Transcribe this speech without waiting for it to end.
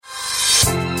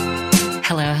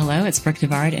Hello, it's Brooke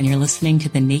Devard, and you're listening to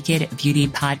the Naked Beauty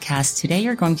Podcast. Today,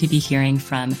 you're going to be hearing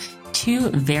from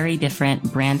two very different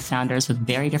brand founders with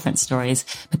very different stories,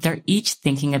 but they're each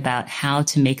thinking about how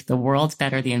to make the world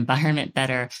better, the environment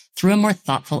better, through a more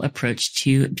thoughtful approach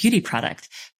to beauty product.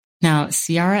 Now,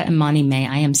 Ciara Imani May,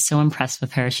 I am so impressed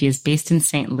with her. She is based in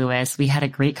St. Louis. We had a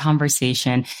great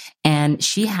conversation and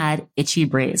she had itchy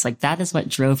braids. Like that is what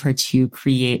drove her to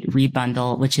create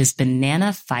Rebundle, which is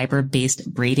banana fiber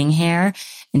based braiding hair.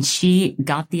 And she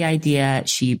got the idea.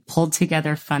 She pulled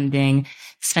together funding,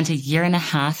 spent 1.5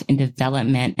 years in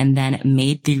development, and then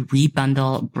made the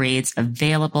Rebundle braids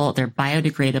available. They're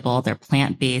biodegradable, they're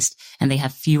plant-based, and they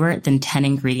have fewer than 10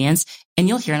 ingredients. And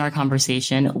you'll hear in our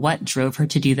conversation what drove her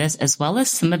to do this, as well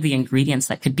as some of the ingredients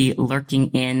that could be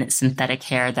lurking in synthetic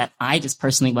hair that I just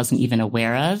personally wasn't even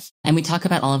aware of. And we talk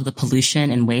about all of the pollution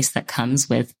and waste that comes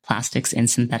with plastics in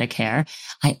synthetic hair.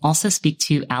 I also speak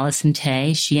to Allison.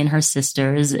 She and her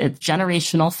sisters, it's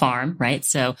generational farm, right?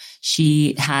 So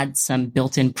she had some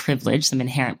built-in privilege, some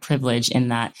inherent privilege in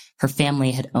that her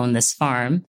family had owned this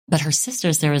farm. But her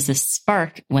sisters, there was this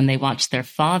spark when they watched their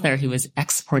father, who was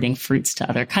exporting fruits to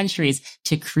other countries,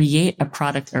 to create a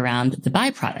product around the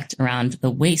byproduct, around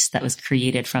the waste that was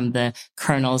created from the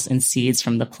kernels and seeds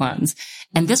from the plums.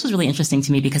 And this was really interesting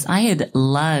to me because I had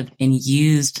loved and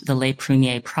used the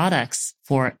Prunier products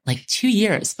for like 2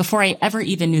 years before I ever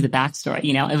even knew the backstory.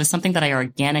 You know, it was something that I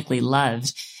organically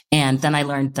loved. And then I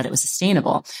learned that it was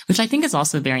sustainable, which I think is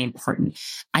also very important.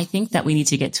 I think that we need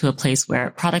to get to a place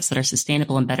where products that are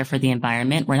sustainable and better for the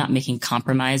environment, we're not making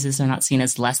compromises. They're not seen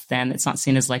as less than. It's not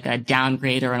seen as like a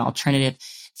downgrade or an alternative.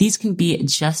 These can be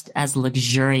just as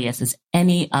luxurious as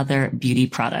any other beauty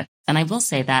product. And I will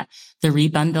say that the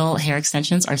Rebundle hair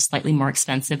extensions are slightly more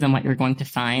expensive than what you're going to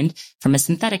find from a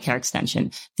synthetic hair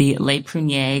extension. The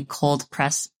Prunier cold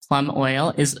press Plum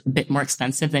oil is a bit more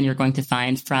expensive than you're going to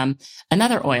find from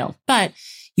another oil. But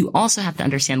you also have to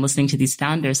understand, listening to these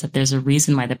founders, that there's a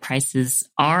reason why the prices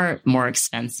are more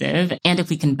expensive. And if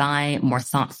we can buy more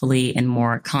thoughtfully and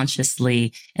more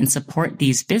consciously and support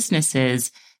these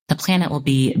businesses, the planet will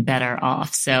be better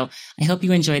off. So I hope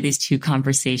you enjoy these two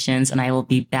conversations, and I will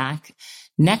be back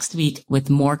next week with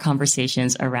more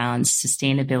conversations around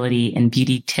sustainability and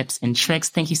beauty tips and tricks.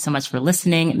 Thank you so much for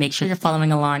listening. Make sure you're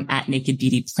following along at Naked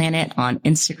Beauty Planet on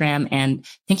Instagram. And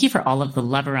thank you for all of the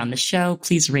love around the show.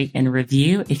 Please rate and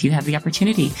review if you have the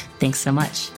opportunity. Thanks so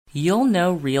much. You'll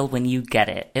know real when you get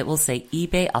it. It will say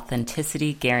eBay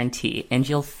Authenticity Guarantee, and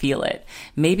you'll feel it.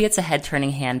 Maybe it's a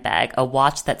head-turning handbag, a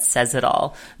watch that says it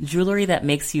all, jewelry that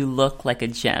makes you look like a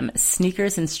gem,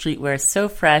 sneakers and streetwear so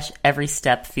fresh, every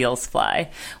step feels fly.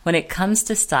 When it comes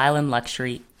to style and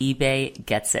luxury, eBay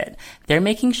gets it. They're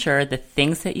making sure the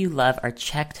things that you love are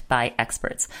checked by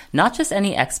experts. Not just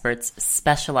any experts,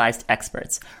 specialized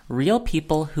experts. Real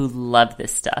people who love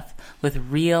this stuff with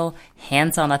real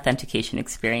hands-on authentication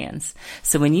experience.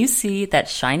 So when you see that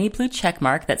shiny blue check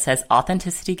mark that says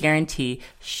Authenticity Guarantee,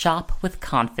 shop with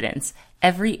confidence.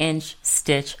 Every inch,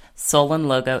 stitch, sole, and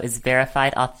logo is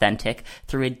verified authentic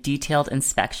through a detailed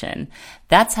inspection.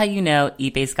 That's how you know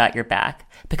eBay's got your back.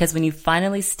 Because when you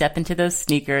finally step into those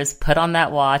sneakers, put on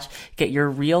that watch, get your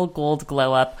real gold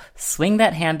glow up, swing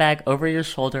that handbag over your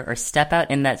shoulder, or step out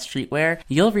in that streetwear,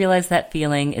 you'll realize that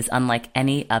feeling is unlike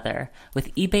any other.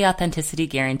 With eBay Authenticity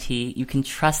Guarantee, you can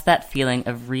trust that feeling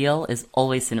of real is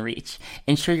always in reach.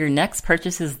 Ensure your next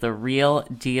purchase is the real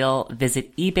deal.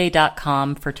 Visit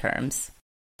ebay.com for terms.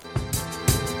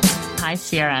 Hi,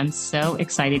 Ciara. I'm so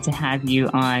excited to have you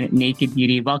on Naked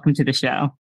Beauty. Welcome to the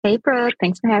show. Hey, Brooke.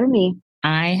 Thanks for having me.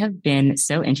 I have been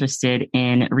so interested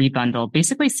in Rebundle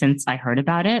basically since I heard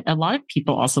about it. A lot of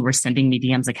people also were sending me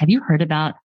DMs like, have you heard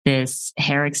about this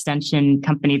hair extension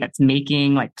company that's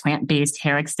making like plant-based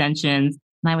hair extensions?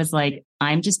 And I was like,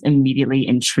 I'm just immediately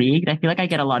intrigued. I feel like I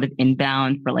get a lot of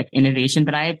inbound for like innovation,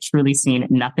 but I have truly seen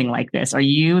nothing like this. Are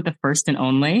you the first and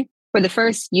only? We're the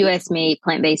first US-made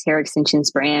plant-based hair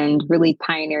extensions brand, really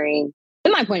pioneering,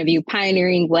 in my point of view,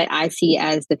 pioneering what I see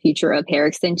as the future of hair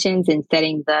extensions and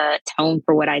setting the tone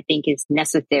for what I think is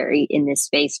necessary in this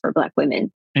space for Black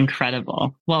women.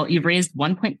 Incredible. Well, you've raised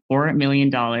 $1.4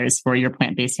 million for your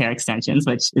plant-based hair extensions,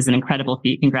 which is an incredible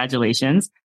feat. Congratulations.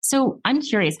 So I'm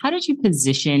curious, how did you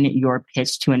position your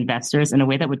pitch to investors in a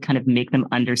way that would kind of make them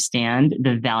understand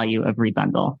the value of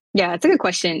Rebundle? Yeah, it's a good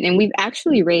question. And we've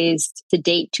actually raised to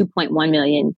date 2.1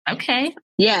 million. Okay.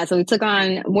 Yeah. So we took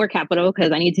on more capital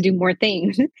because I need to do more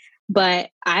things. But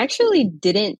I actually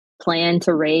didn't plan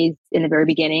to raise in the very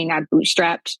beginning. I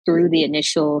bootstrapped through the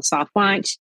initial soft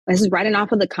launch. This is writing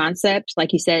off of the concept.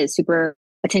 Like you said, it's super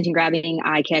attention grabbing,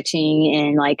 eye catching,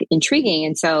 and like intriguing.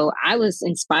 And so I was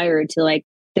inspired to like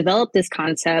develop this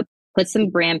concept, put some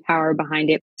brand power behind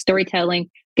it, storytelling,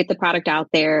 get the product out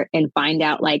there and find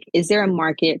out like, is there a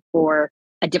market for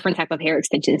a different type of hair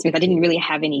extensions? Because I didn't really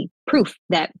have any proof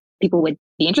that people would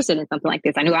be interested in something like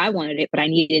this. I knew I wanted it, but I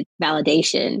needed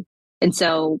validation. And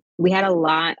so we had a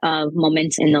lot of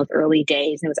moments in those early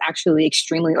days. And it was actually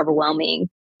extremely overwhelming.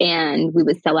 And we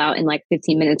would sell out in like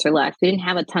 15 minutes or less. We didn't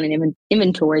have a ton of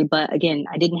inventory, but again,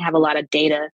 I didn't have a lot of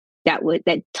data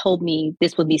that told me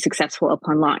this would be successful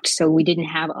upon launch. So we didn't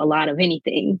have a lot of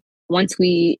anything. Once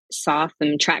we saw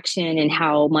some traction and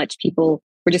how much people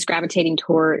were just gravitating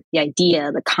toward the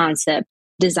idea, the concept,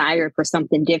 desire for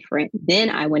something different, then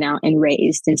I went out and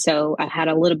raised. And so I had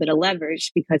a little bit of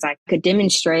leverage because I could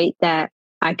demonstrate that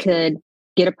I could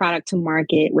get a product to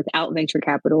market without venture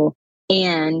capital,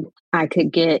 and I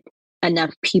could get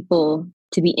enough people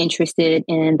to be interested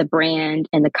in the brand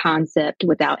and the concept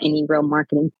without any real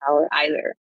marketing power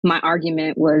either. My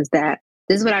argument was that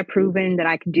this is what I've proven that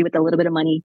I can do with a little bit of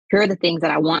money. Here are the things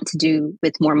that I want to do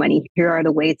with more money. Here are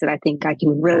the ways that I think I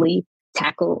can really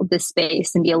tackle this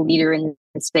space and be a leader in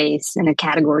this space and a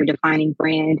category defining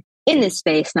brand in this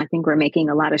space. And I think we're making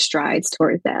a lot of strides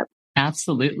towards that.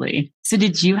 Absolutely. So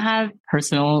did you have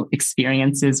personal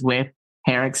experiences with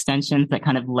hair extensions that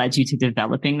kind of led you to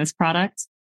developing this product?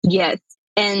 Yes.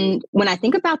 And when I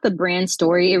think about the brand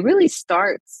story, it really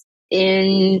starts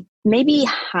in maybe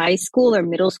high school or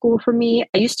middle school for me.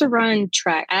 I used to run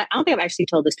track. I don't think I've actually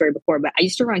told this story before, but I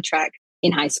used to run track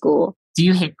in high school. Do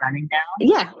you hate running now?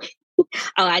 Yeah.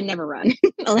 Oh, I never run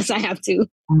unless I have to.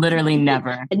 Literally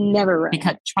never. I never run.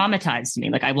 Because traumatized me.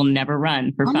 Like I will never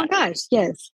run for fun. Oh my gosh,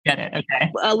 yes. Get it.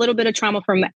 Okay. A little bit of trauma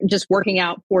from just working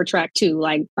out for track too.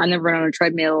 Like I never run on a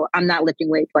treadmill. I'm not lifting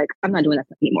weights. Like I'm not doing that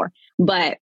stuff anymore.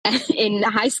 But in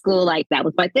high school, like that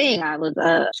was my thing. I was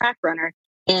a track runner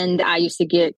and I used to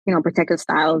get, protective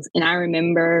styles. And I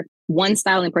remember one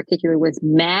style in particular was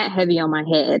mad heavy on my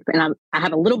head. And I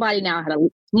have a little body now. I had a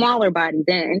smaller body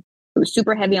then. It was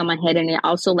super heavy on my head. And it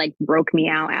also like broke me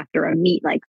out after a meet,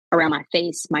 like around my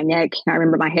face, my neck. I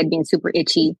remember my head being super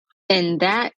itchy. And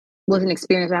that was an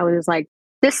experience I was just like,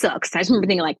 this sucks. I just remember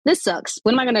thinking like, this sucks.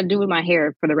 What am I going to do with my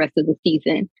hair for the rest of the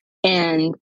season?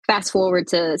 And fast forward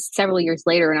to several years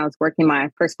later, and I was working my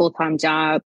first full-time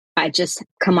job. I just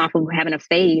come off of having a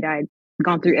fade. I'd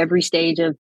gone through every stage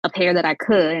of hair that I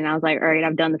could. And I was like, all right,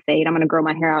 I've done the fade. I'm going to grow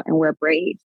my hair out and wear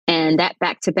braids. And that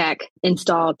back-to-back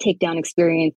install takedown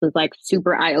experience was like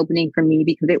super eye-opening for me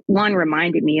because it, one,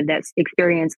 reminded me of that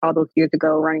experience all those years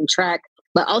ago running track.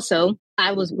 But also,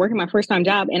 I was working my first-time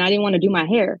job and I didn't want to do my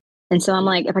hair. And so I'm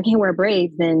like, if I can't wear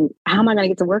braids, then how am I going to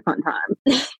get to work on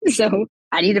time? So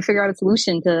I need to figure out a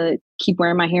solution to keep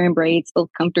wearing my hair in braids both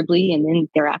comfortably and then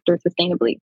thereafter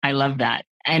sustainably. I love that.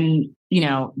 And,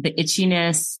 the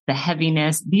itchiness, the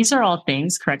heaviness, these are all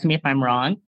things, correct me if I'm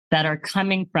wrong, that are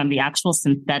coming from the actual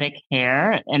synthetic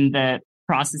hair and the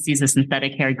processes the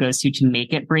synthetic hair goes to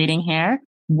make it braiding hair.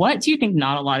 What do you think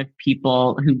not a lot of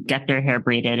people who get their hair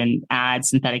braided and add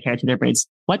synthetic hair to their braids,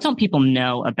 what don't people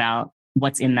know about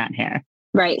what's in that hair?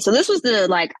 Right. So this was the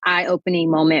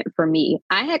eye-opening moment for me.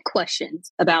 I had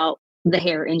questions about the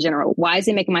hair in general. Why is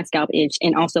it making my scalp itch?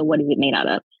 And also, what is it made out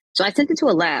of? So I sent it to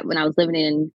a lab when I was living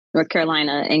in North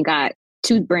Carolina and got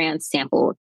 2 brands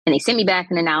sampled. And they sent me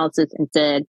back an analysis and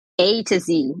said, A to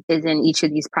Z is in each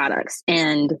of these products.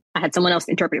 And I had someone else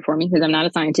interpret it for me because I'm not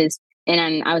a scientist.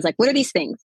 And I was like, what are these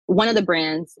things? One of the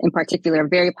brands in particular, a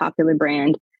very popular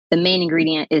brand, the main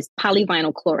ingredient is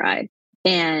polyvinyl chloride.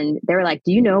 And they were like,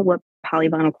 do you know what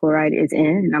polyvinyl chloride is in?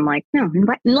 And I'm like, no,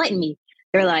 enlighten me.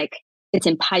 They're like, it's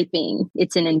in piping.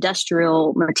 It's in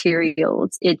industrial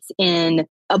materials. It's in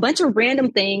a bunch of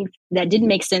random things that didn't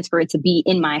make sense for it to be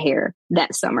in my hair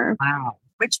that summer. Wow.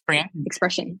 Which brand?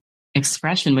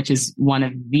 Expression, which is one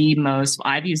of the most,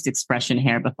 I've used Expression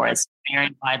hair before. It's very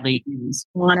widely used.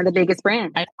 One of the biggest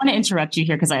brands. I want to interrupt you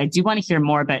here because I do want to hear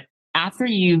more, but after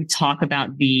you talk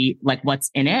about the, what's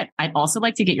in it, I'd also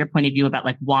like to get your point of view about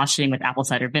washing with apple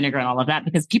cider vinegar and all of that,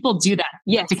 because people do that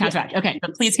to counteract. Yes. Okay.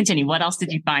 But please continue. What else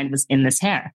did you find was in this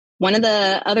hair? One of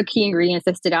the other key ingredients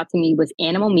that stood out to me was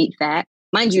animal meat fat.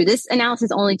 Mind you, this analysis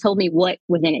only told me what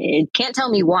was in it. It can't tell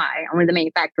me why. Only the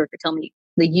manufacturer could tell me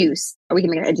the use, or we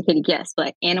can make an educated guess,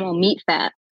 but animal meat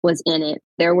fat was in it.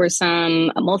 There were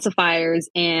some emulsifiers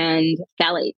and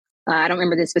phthalates. I don't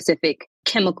remember the specific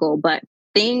chemical, but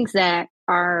things that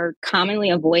are commonly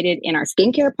avoided in our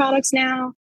skincare products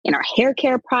now, in our hair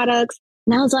care products.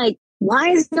 And I was like, why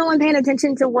is no one paying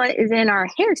attention to what is in our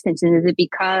hair extensions? Is it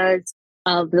because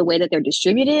of the way that they're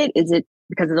distributed? Is it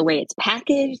because of the way it's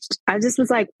packaged? I just was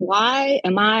like, why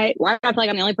do I feel like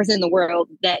I'm the only person in the world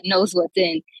that knows what's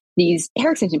in these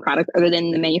hair extension products other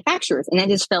than the manufacturers. And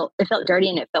it felt dirty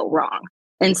and it felt wrong.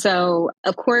 And so,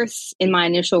 of course, in my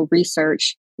initial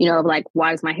research, of like,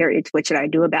 why does my hair itch? What should I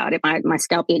do about it? My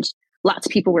scalp itch. Lots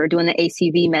of people were doing the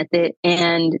ACV method.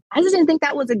 And I just didn't think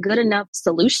that was a good enough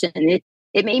solution.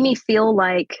 It made me feel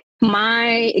like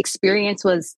my experience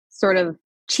was sort of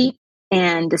cheap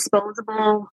and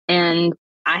disposable. And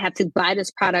I have to buy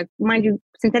this product. Mind you,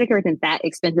 synthetic hair isn't that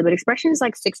expensive, but expression is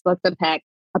like $6 a pack.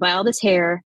 I buy all this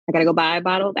hair. I got to go buy a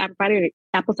bottle of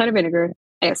apple cider vinegar.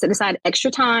 I got to set aside extra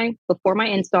time before my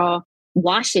install,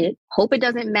 wash it, hope it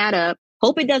doesn't mat up,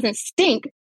 hope it doesn't stink,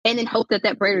 and then hope that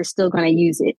braider is still going to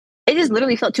use it. It just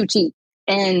literally felt too cheap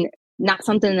and not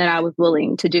something that I was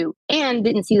willing to do, and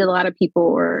didn't see that a lot of people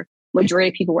or majority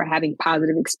of people were having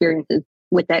positive experiences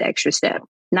with that extra step.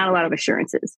 Not a lot of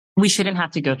assurances. We shouldn't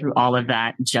have to go through all of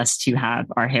that just to have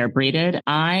our hair braided.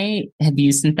 I have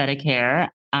used synthetic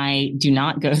hair. I do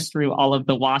not go through all of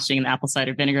the washing and apple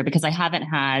cider vinegar because I haven't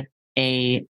had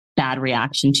a bad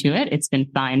reaction to it. It's been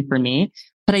fine for me.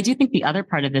 But I do think the other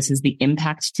part of this is the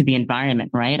impact to the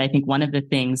environment, right? I think one of the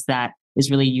things that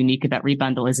is really unique about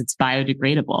Rebundle is it's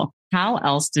biodegradable. How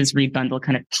else does Rebundle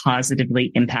kind of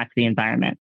positively impact the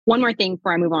environment? One more thing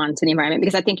before I move on to the environment,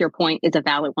 because I think your point is a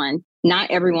valid one.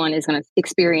 Not everyone is going to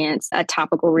experience a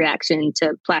topical reaction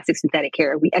to plastic synthetic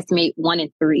hair. We estimate 1 in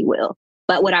 3 will.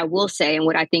 But what I will say, and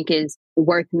what I think is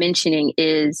worth mentioning,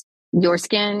 is your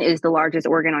skin is the largest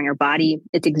organ on your body.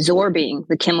 It's absorbing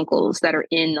the chemicals that are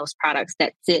in those products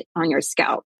that sit on your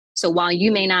scalp. So while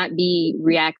you may not be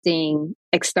reacting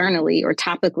externally or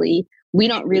topically, we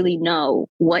don't really know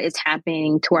what is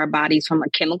happening to our bodies from a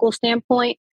chemical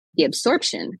standpoint, the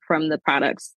absorption from the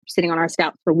products sitting on our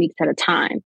scalp for weeks at a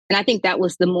time. And I think that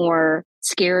was the more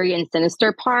scary and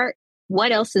sinister part.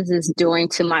 What else is this doing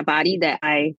to my body that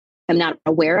I am not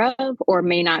aware of or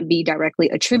may not be directly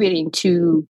attributing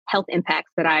to health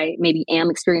impacts that I maybe am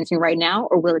experiencing right now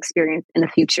or will experience in the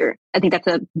future? I think that's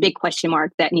a big question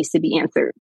mark that needs to be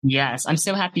answered. Yes, I'm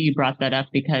so happy you brought that up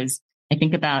because I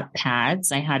think about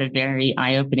pads. I had a very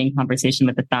eye-opening conversation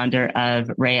with the founder of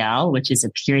Rael, which is a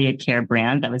period care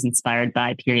brand that was inspired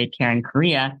by period care in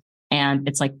Korea. And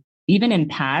it's like, even in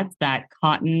pads, that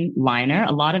cotton liner,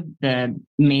 a lot of the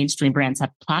mainstream brands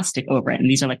have plastic over it. And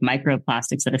these are like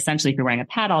microplastics that essentially, if you're wearing a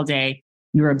pad all day,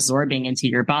 you're absorbing into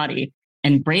your body.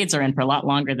 And braids are in for a lot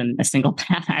longer than a single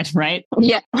pad, right?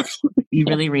 Yeah. You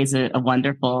really raise a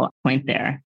wonderful point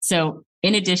there. So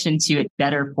in addition to it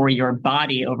better for your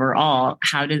body overall,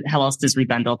 how else does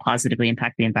Rebundle positively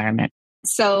impact the environment?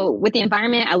 So with the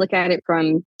environment, I look at it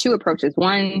from 2 approaches.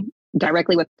 One,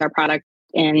 directly with our product,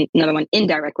 and another one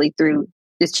indirectly through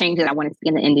this change that I want to see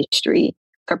in the industry.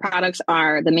 Our products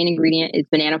the main ingredient is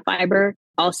banana fiber,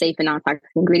 all safe and non-toxic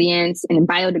ingredients, and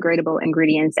biodegradable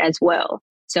ingredients as well.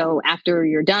 So after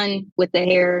you're done with the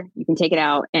hair, you can take it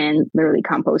out and literally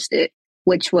compost it,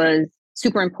 which was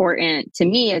super important to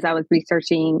me as I was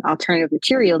researching alternative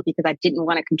materials because I didn't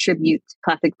want to contribute to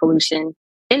plastic pollution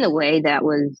in the way that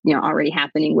was, already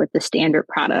happening with the standard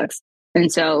products. And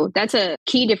so that's a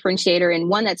key differentiator and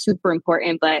one that's super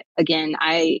important. But again,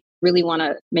 I really want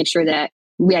to make sure that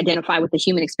we identify with the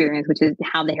human experience, which is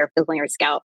how the hair feels on your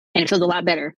scalp. And it feels a lot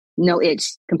better. No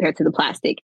itch compared to the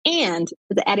plastic. And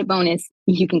the added bonus,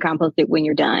 you can compost it when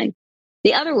you're done.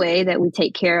 The other way that we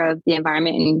take care of the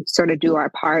environment and sort of do our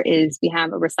part is we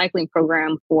have a recycling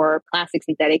program for plastic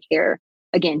synthetic hair.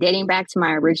 Again, dating back to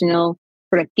my original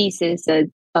sort of thesis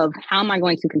of how am I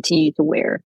going to continue to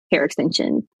wear hair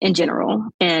extensions in general.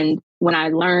 And when I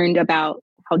learned about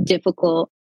how difficult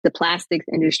the plastics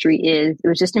industry is, it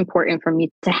was just important for me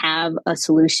to have a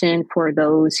solution for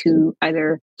those who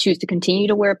either choose to continue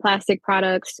to wear plastic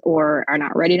products or are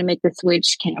not ready to make the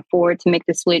switch, can't afford to make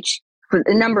the switch for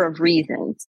a number of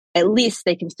reasons. At least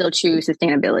they can still choose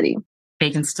sustainability. They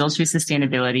can still choose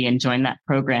sustainability and join that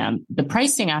program. The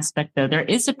pricing aspect, though, there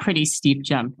is a pretty steep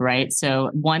jump, right? So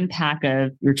 1 pack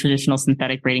of your traditional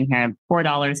synthetic braiding hair, $4,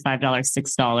 $5,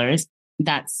 $6.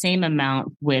 That same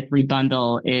amount with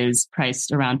Rebundle is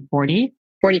priced around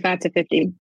 45 to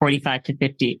 50. 45 to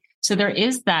 50. So there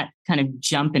is that kind of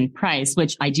jump in price,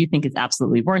 which I do think is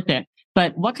absolutely worth it.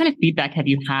 But what kind of feedback have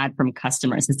you had from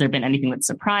customers? Has there been anything that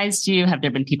surprised you? Have there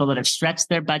been people that have stretched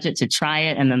their budget to try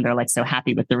it and then they're like so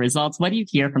happy with the results? What do you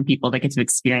hear from people that get to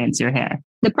experience your hair?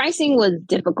 The pricing was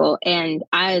difficult and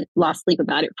I lost sleep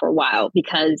about it for a while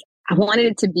because I wanted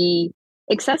it to be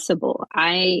accessible.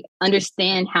 I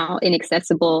understand how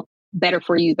inaccessible better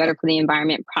for you, better for the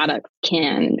environment products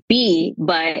can be.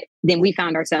 But then we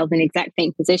found ourselves in the exact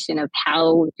same position of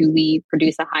how do we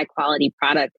produce a high quality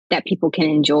product that people can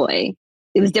enjoy?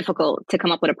 it was difficult to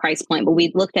come up with a price point, but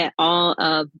we looked at all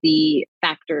of the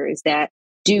factors that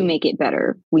do make it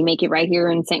better. We make it right here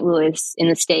in St. Louis in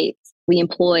the States. We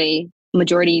employ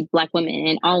majority Black women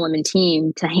and all women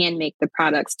team to hand make the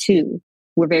products too.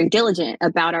 We're very diligent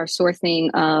about our sourcing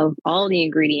of all the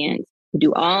ingredients. We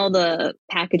do all the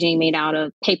packaging made out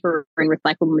of paper and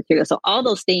recyclable material. So all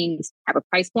those things have a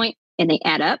price point and they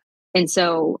add up. And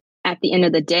so at the end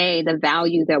of the day, the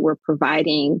value that we're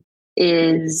providing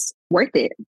is worth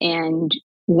it. And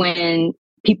when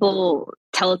people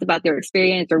tell us about their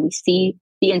experience or we see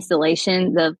the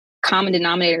installation, the common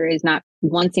denominator is not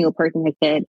one single person that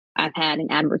said, I've had an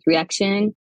adverse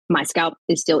reaction. My scalp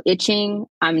is still itching.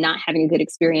 I'm not having a good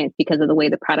experience because of the way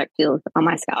the product feels on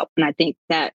my scalp. And I think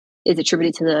that is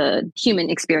attributed to the human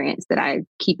experience that I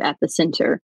keep at the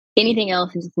center. Anything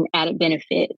else is just an added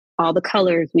benefit. All the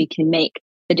colors we can make,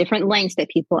 the different lengths that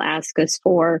people ask us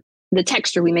for, the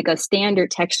texture, we make a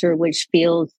standard texture, which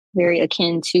feels very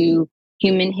akin to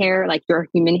human hair, like your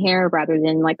human hair, rather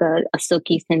than like a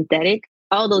silky synthetic.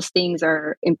 All those things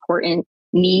are important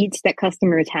needs that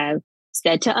customers have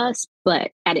said to us,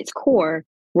 but at its core,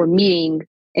 we're meeting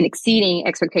and exceeding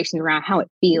expectations around how it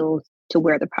feels to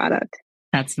wear the product.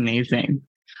 That's amazing.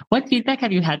 What feedback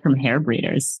have you had from hair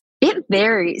braiders? It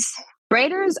varies.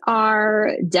 Braiders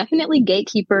are definitely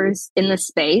gatekeepers in the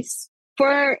space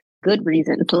for good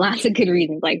reasons, lots of good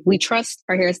reasons. Like, we trust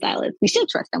our hairstylists. We should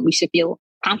trust them. We should feel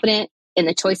confident in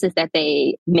the choices that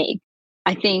they make.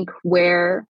 I think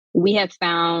where we have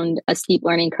found a steep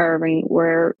learning curve and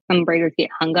where some braiders get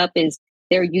hung up is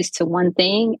they're used to one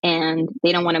thing and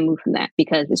they don't want to move from that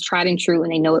because it's tried and true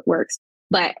and they know it works.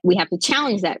 But we have to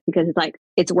challenge that because it's like,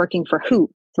 it's working for who?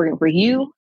 It's working for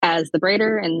you as the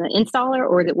braider and the installer,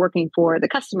 or is it working for the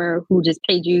customer who just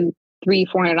paid you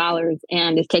 $300-$400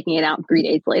 and is taking it out 3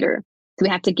 days later? So we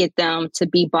have to get them to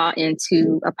be bought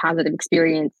into a positive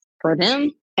experience for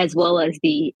them as well as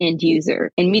the end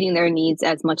user and meeting their needs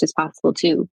as much as possible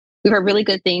too. We've heard really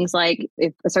good things like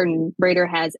if a certain braider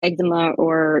has eczema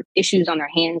or issues on their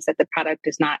hands, that the product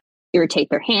does not irritate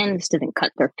their hands, doesn't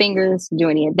cut their fingers, do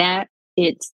any of that.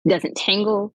 It doesn't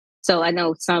tangle. So I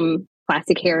know some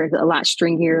plastic hair is a lot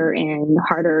stringier and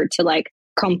harder to like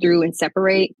comb through and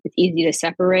separate. It's easy to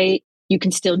separate. You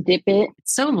can still dip it.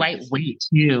 It's so lightweight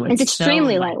too. It's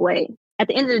extremely lightweight. At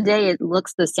the end of the day, it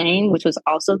looks the same, which was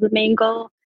also the main goal.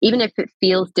 Even if it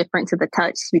feels different to the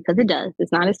touch, because it does.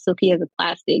 It's not as silky as a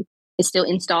plastic. It still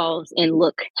installs and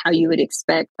look how you would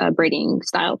expect a braiding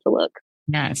style to look.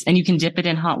 Yes. And you can dip it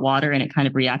in hot water and it kind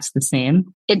of reacts the same.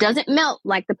 It doesn't melt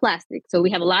like the plastic. So we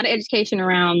have a lot of education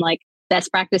around like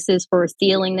best practices for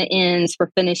sealing the ends,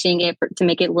 for finishing it, to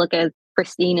make it look as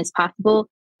pristine as possible.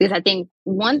 Because I think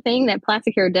one thing that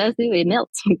plastic hair does do, it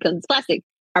melts because it's plastic.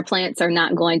 Our plants are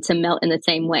not going to melt in the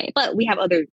same way. But we have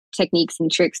other techniques and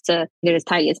tricks to get as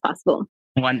tidy as possible.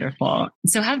 Wonderful.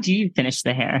 So how do you finish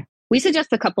the hair? We suggest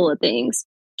a couple of things.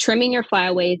 Trimming your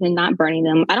flyaways and not burning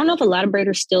them. I don't know if a lot of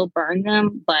braiders still burn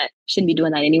them, but shouldn't be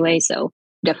doing that anyway. So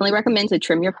definitely recommend to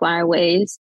trim your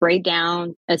flyaways, braid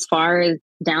down as far as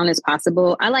down as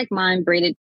possible. I like mine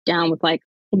braided down with like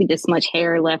maybe this much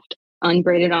hair left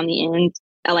unbraided on the end.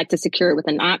 I like to secure it with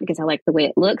a knot because I like the way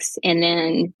it looks. And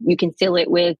then you can fill it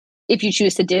with, if you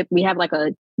choose to dip, we have like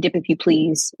a dip if you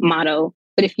please motto.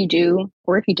 But if you do,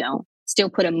 or if you don't, still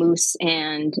put a mousse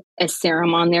and a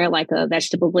serum on there, like a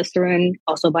vegetable glycerin,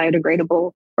 also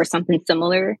biodegradable or something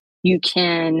similar. You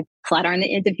can flat iron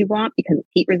the ends if you want because it's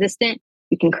heat resistant.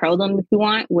 You can curl them if you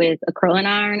want with a curling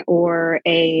iron or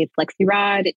a flexi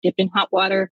rod dipped in hot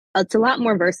water. It's a lot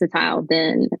more versatile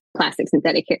than plastic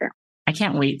synthetic hair. I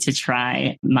can't wait to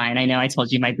try mine. I know I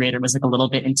told you my braider was like a little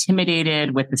bit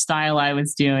intimidated with the style I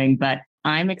was doing, but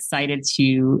I'm excited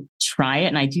to try it.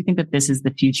 And I do think that this is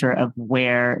the future of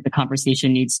where the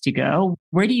conversation needs to go.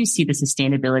 Where do you see the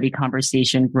sustainability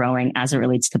conversation growing as it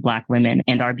relates to Black women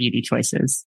and our beauty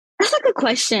choices? That's a good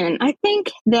question. I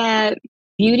think that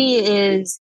beauty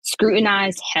is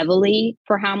scrutinized heavily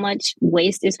for how much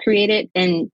waste is created,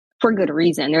 and for good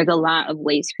reason. There's a lot of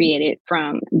waste created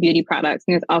from beauty products.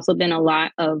 And there's also been a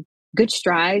lot of good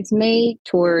strides made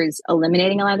towards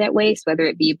eliminating a lot of that waste, whether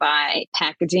it be by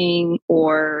packaging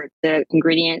or the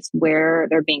ingredients where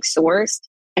they're being sourced.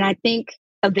 And I think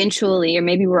eventually, or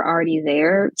maybe we're already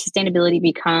there, sustainability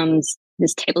becomes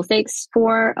this table stakes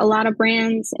for a lot of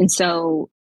brands. And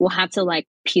so we'll have to like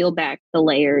peel back the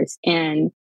layers and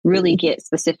really get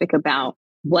specific about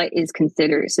what is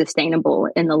considered sustainable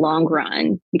in the long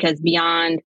run, because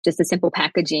beyond just a simple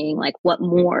packaging, like what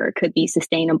more could be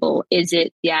sustainable? Is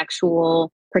it the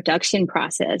actual production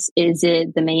process? Is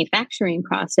it the manufacturing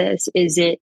process? Is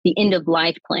it the end of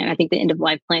life plan? I think the end of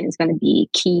life plan is going to be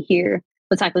key here.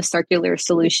 what type of circular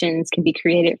solutions can be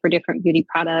created for different beauty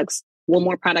products. Will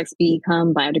more products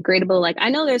become biodegradable? Like, I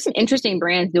know there's some interesting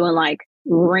brands doing like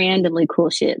randomly cool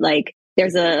shit. Like,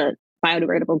 there's a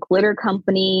biodegradable glitter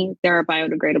company. There are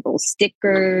biodegradable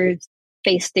stickers,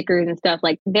 face stickers and stuff.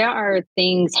 Like, there are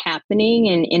things happening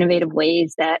in innovative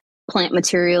ways that plant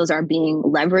materials are being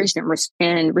leveraged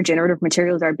and regenerative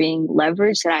materials are being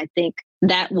leveraged, that I think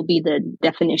that will be the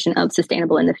definition of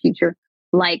sustainable in the future.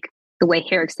 Like the way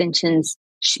hair extensions,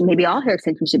 maybe all hair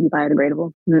extensions should be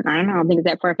biodegradable. I don't know. I don't think it's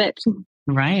that far-fetched.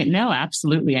 Right. No,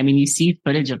 absolutely. I mean, you see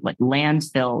footage of like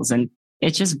landfills, and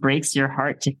it just breaks your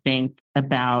heart to think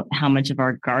about how much of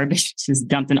our garbage is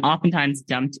dumped, and oftentimes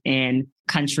dumped in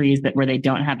countries where they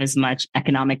don't have as much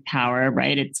economic power,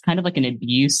 right? It's kind of like an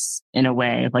abuse in a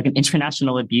way, like an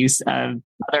international abuse of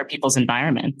other people's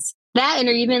environments. That, and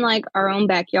or even like our own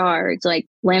backyards, like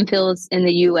landfills in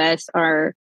the US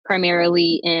are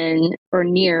primarily in or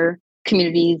near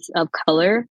communities of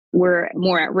color. We're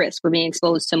more at risk. We're being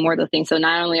exposed to more of those things. So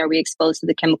not only are we exposed to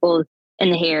the chemicals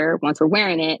in the hair once we're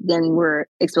wearing it, then we're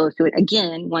exposed to it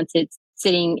again once it's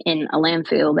sitting in a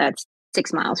landfill that's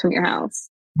 6 miles from your house.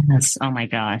 Yes. Oh my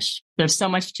gosh. There's so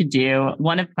much to do.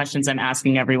 One of the questions I'm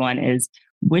asking everyone is,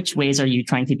 which ways are you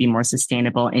trying to be more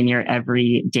sustainable in your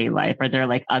everyday life? Are there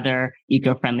like other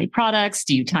eco-friendly products?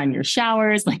 Do you time your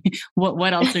showers? Like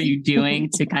what else are you doing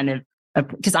to kind of,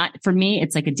 because for me,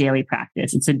 it's like a daily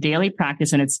practice. It's a daily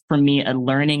practice, and it's for me a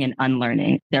learning and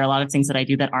unlearning. There are a lot of things that I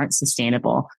do that aren't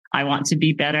sustainable. I want to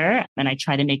be better, and I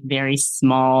try to make very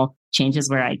small changes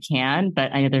where I can,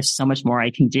 but I know there's so much more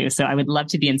I can do. So I would love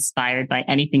to be inspired by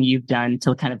anything you've done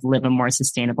to kind of live a more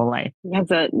sustainable life.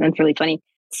 That's really funny.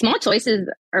 Small choices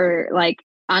are like,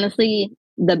 honestly,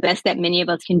 the best that many of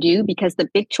us can do, because the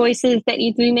big choices that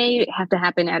need to be made have to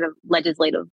happen at a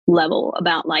legislative level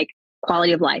about like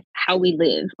quality of life, how we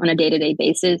live on a day-to-day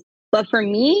basis. But for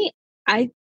me, I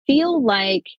feel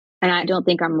like, and I don't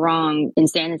think I'm wrong in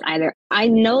saying this either, I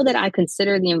know that I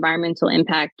consider the environmental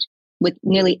impact with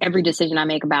nearly every decision I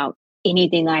make about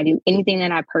anything that I do, anything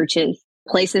that I purchase,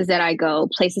 places that I go,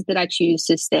 places that I choose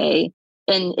to stay.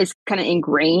 And it's kind of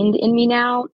ingrained in me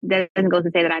now. That doesn't go to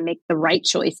say that I make the right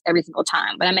choice every single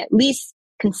time, but I'm at least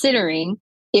considering,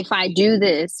 if I do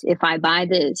this, if I buy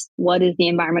this, what is the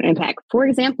environmental impact? For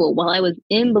example, while I was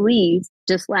in Belize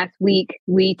just last week,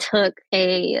 we took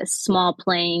a small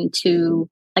plane to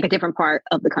like a different part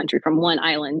of the country, from one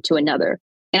island to another.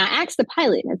 And I asked the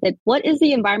pilot, and I said, what is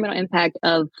the environmental impact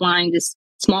of flying this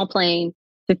small plane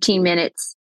 15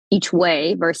 minutes each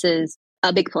way versus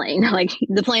a big plane, like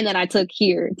the plane that I took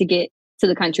here to get to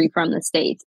the country from the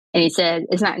States? And he said,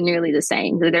 it's not nearly the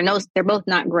same. They're both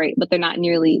not great, but they're not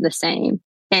nearly the same.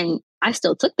 And I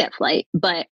still took that flight,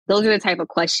 but those are the type of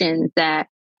questions that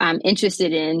I'm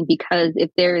interested in, because if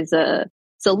there's a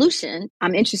solution,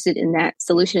 I'm interested in that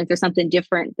solution. If there's something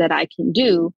different that I can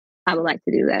do, I would like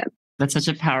to do that. That's such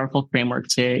a powerful framework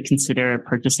to consider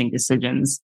purchasing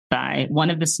decisions by.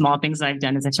 One of the small things I've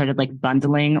done is I started like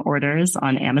bundling orders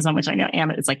on Amazon, which I know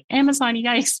it's like Amazon,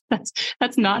 yikes.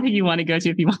 That's not who you want to go to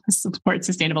if you want to support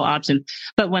sustainable options.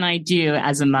 But when I do,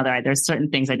 as a mother, there's certain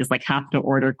things I just like have to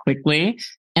order quickly.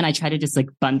 And I try to just like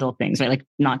bundle things, right? Like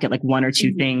not get like one or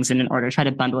two things in an order, try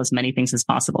to bundle as many things as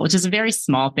possible, which is a very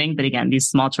small thing. But again, these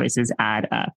small choices add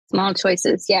up. Small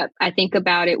choices. Yeah. I think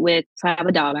about it so I have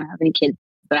a dog. I don't have any kids,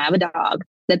 but I have a dog.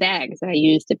 The bags that I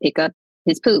use to pick up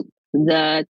his poop,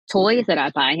 the toys that I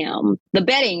buy him, the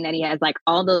bedding that he has, like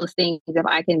all those things. If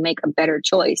I can make a better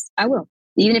choice, I will.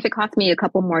 Even if it costs me a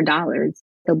couple more dollars,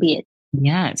 so be it.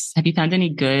 Yes. Have you found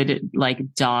any good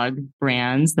like dog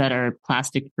brands that are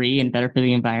plastic free and better for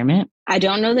the environment? I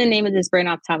don't know the name of this brand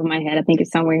off the top of my head. I think it's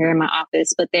somewhere here in my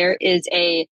office, but there is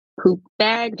a poop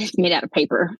bag that's made out of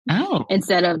paper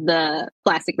instead of the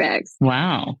plastic bags.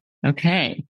 Wow.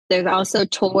 Okay. There's also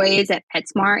toys at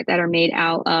PetSmart that are made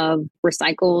out of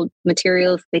recycled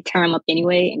materials. They tear them up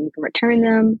anyway, and you can return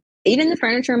them. Even the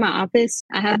furniture in my office,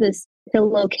 I have this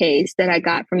pillowcase that I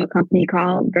got from a company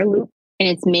called Verloop. And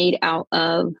it's made out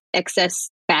of excess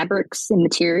fabrics and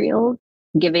materials,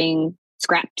 giving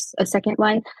scraps a second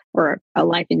life, or a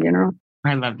life in general.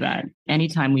 I love that.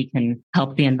 Anytime we can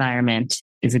help the environment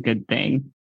is a good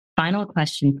thing. Final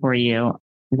question for you.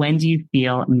 When do you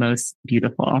feel most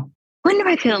beautiful? When do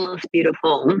I feel most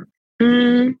beautiful?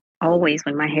 Always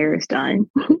when my hair is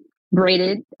done.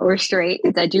 Braided or straight,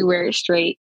 because I do wear it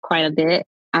straight quite a bit.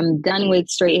 I'm done with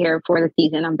straight hair for the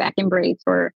season. I'm back in braids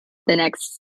for the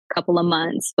next couple of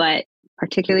months, but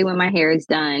particularly when my hair is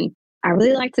done, I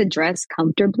really like to dress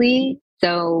comfortably.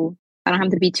 So I don't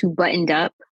have to be too buttoned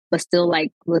up, but still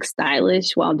like look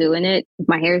stylish while doing it. If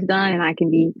my hair is done and I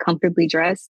can be comfortably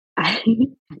dressed, I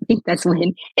think that's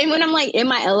when I'm like in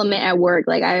my element at work,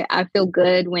 like I feel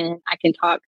good when I can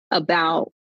talk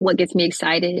about what gets me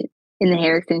excited in the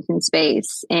hair extension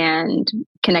space and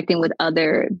connecting with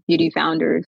other beauty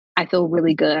founders. I feel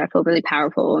really good. I feel really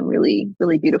powerful and really,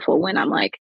 really beautiful when I'm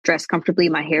like dressed comfortably,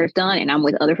 my hair is done, and I'm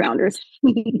with other founders.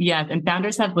 Yes. And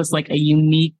founders have this like a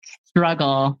unique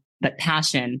struggle, but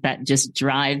passion that just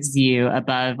drives you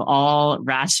above all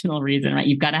rational reason, right?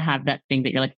 You've got to have that thing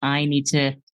that you're like, I need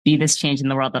to be this change in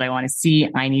the world that I want to see.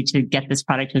 I need to get this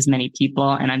product to as many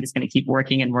people, and I'm just going to keep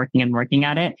working and working and working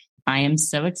at it. I am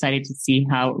so excited to see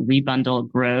how Rebundle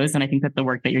grows. And I think that the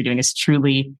work that you're doing is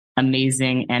truly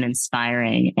amazing and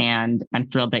inspiring. And I'm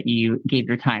thrilled that you gave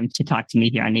your time to talk to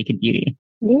me here on Naked Beauty.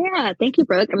 Yeah, thank you,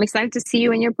 Brooke. I'm excited to see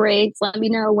you in your braids. Let me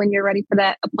know when you're ready for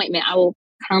that appointment. I will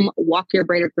come walk your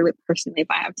braider through it personally if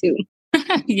I have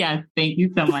to. Yes, thank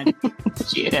you so much.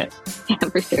 Appreciate it. Yeah,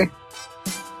 for sure.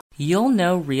 You'll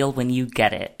know real when you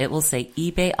get it. It will say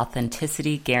eBay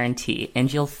Authenticity Guarantee,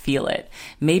 and you'll feel it.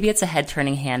 Maybe it's a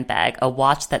head-turning handbag, a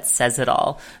watch that says it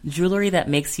all, jewelry that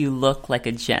makes you look like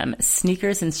a gem,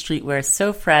 sneakers and streetwear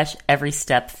so fresh, every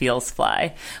step feels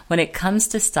fly. When it comes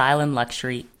to style and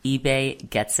luxury, eBay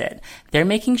gets it. They're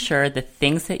making sure the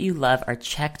things that you love are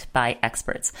checked by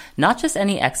experts. Not just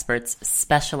any experts,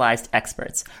 specialized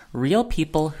experts. Real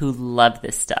people who love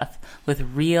this stuff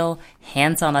with real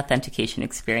hands-on authentication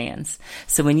experience.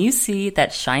 So when you see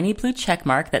that shiny blue check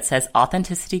mark that says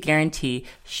Authenticity Guarantee,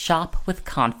 shop with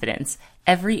confidence.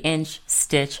 Every inch,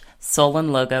 stitch, sole,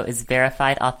 and logo is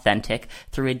verified authentic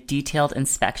through a detailed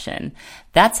inspection.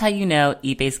 That's how you know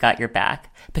eBay's got your back.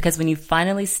 Because when you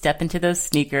finally step into those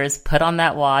sneakers, put on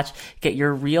that watch, get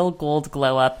your real gold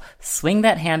glow up, swing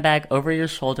that handbag over your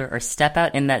shoulder, or step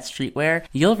out in that streetwear,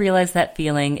 you'll realize that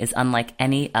feeling is unlike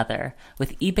any other.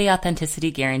 With eBay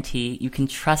Authenticity Guarantee, you can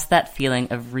trust that feeling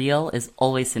of real is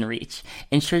always in reach.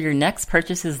 Ensure your next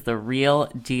purchase is the real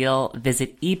deal.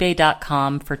 Visit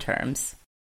ebay.com for terms.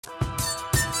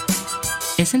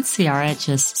 Isn't Ciara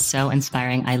just so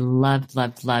inspiring? I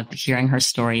loved hearing her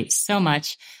story so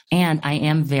much. And I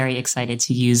am very excited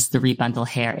to use the Rebundle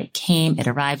hair. It came, it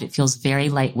arrived, it feels very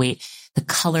lightweight. The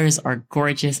colors are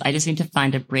gorgeous. I just need to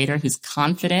find a braider who's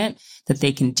confident that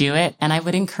they can do it. And I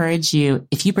would encourage you,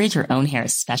 if you braid your own hair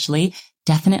especially,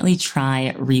 definitely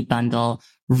try Rebundle.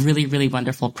 Really, really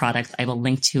wonderful product. I will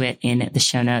link to it in the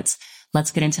show notes.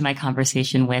 Let's get into my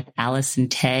conversation with Allison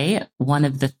Tay, one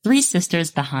of the three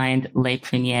sisters behind Le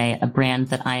Prunier, a brand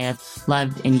that I have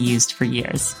loved and used for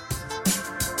years.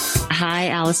 Hi,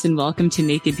 Allison. Welcome to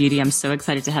Naked Beauty. I'm so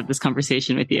excited to have this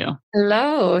conversation with you.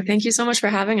 Hello. Thank you so much for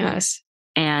having us.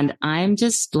 And I'm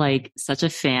just like such a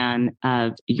fan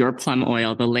of your plum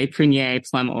oil, the Le Prunier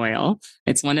plum oil.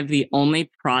 It's one of the only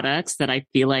products that I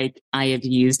feel like I have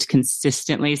used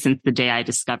consistently since the day I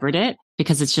discovered it,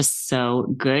 because it's just so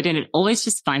good. And it always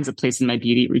just finds a place in my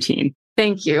beauty routine.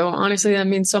 Thank you. Honestly, that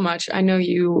means so much. I know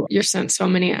you're sent so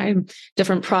many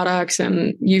different products,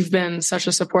 and you've been such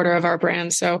a supporter of our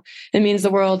brand. So it means the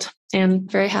world, and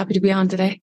very happy to be on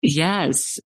today.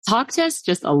 Yes. Talk to us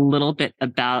just a little bit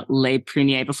about Le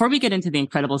Prunier before we get into the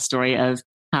incredible story of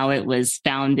how it was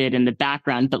founded and the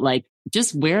background, but like,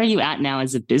 just where are you at now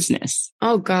as a business?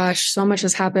 Oh gosh, so much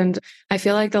has happened. I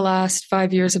feel like the last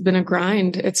 5 years have been a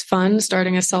grind. It's fun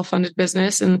starting a self-funded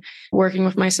business and working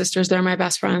with my sisters. They're my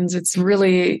best friends. It's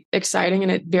really exciting,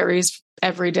 and it varies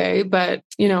every day. But,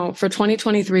 for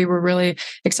 2023, we're really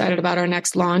excited about our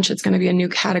next launch. It's going to be a new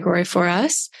category for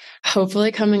us,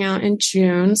 hopefully coming out in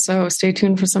June. So stay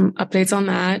tuned for some updates on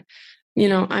that.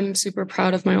 I'm super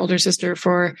proud of my older sister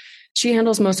she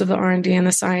handles most of the R&D and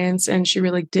the science, and she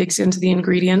really digs into the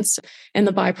ingredients and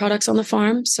the byproducts on the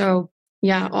farm. So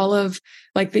yeah, all of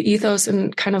like the ethos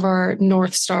and kind of our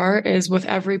North Star is with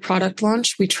every product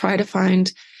launch, we try to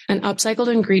find an upcycled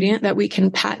ingredient that we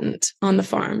can patent on the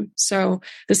farm. So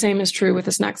the same is true with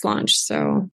this next launch.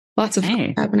 So lots of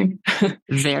fun happening.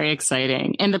 Very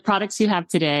exciting. And the products you have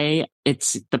today,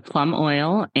 it's the plum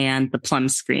oil and the plum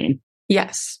screen.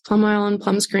 Yes, plum oil and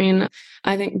plum screen.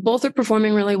 I think both are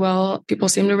performing really well. People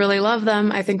seem to really love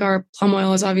them. I think our plum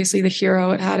oil is obviously the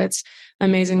hero. It had its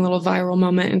amazing little viral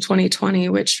moment in 2020,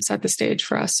 which set the stage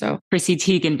for us. So Chrissy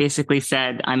Teigen basically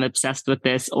said, I'm obsessed with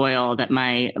this oil that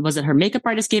was it her makeup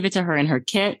artist gave it to her in her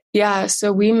kit? Yeah.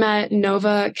 So we met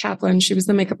Nova Kaplan. She was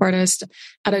the makeup artist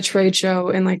at a trade show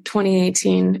in like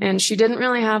 2018. And she didn't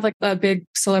really have like a big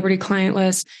celebrity client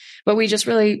list, but we just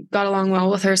really got along well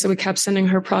with her. So we kept sending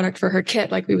her product for her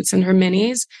kit. Like we would send her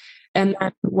minis. And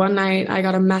then one night I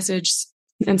got a message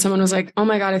and someone was like, oh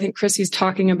my God, I think Chrissy's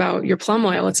talking about your plum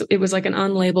oil. It was like an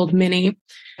unlabeled mini.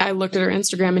 I looked at her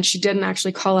Instagram and she didn't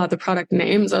actually call out the product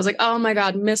names. I was like, oh my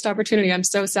God, missed opportunity. I'm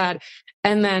so sad.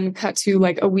 And then cut to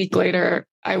like a week later,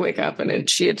 I wake up and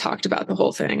she had talked about the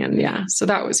whole thing. And yeah, so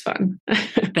that was fun.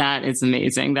 That is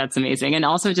amazing. That's amazing. And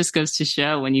also just goes to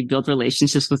show when you build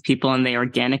relationships with people and they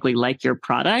organically like your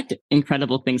product,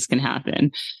 incredible things can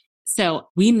happen. So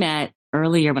we met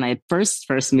earlier when I first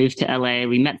moved to LA.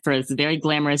 We met for this very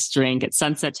glamorous drink at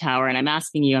Sunset Tower. And I'm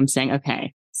asking you, I'm saying,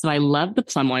 okay, so I love the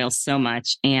plum oil so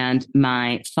much. And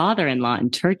my father-in-law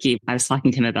in Turkey, I was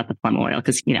talking to him about the plum oil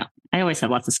because, I always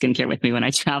have lots of skincare with me when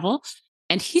I travel.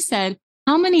 And he said,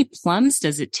 how many plums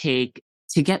does it take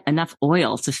to get enough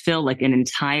oil to fill like an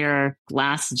entire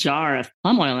glass jar of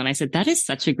plum oil? And I said, that is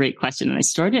such a great question. And I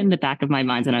stored it in the back of my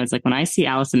mind. And I was like, when I see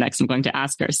Allison next, I'm going to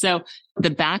ask her. So the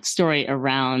backstory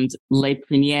around Le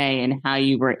Prunier and how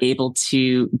you were able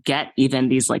to get even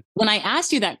these, like, when I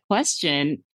asked you that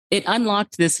question, it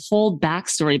unlocked this whole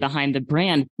backstory behind the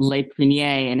brand Le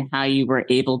Prunier and how you were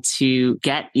able to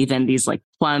get even these like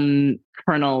plum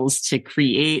kernels to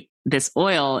create this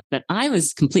oil that I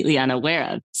was completely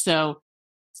unaware of. So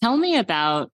tell me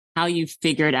about how you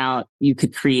figured out you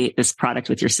could create this product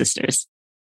with your sisters.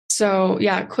 So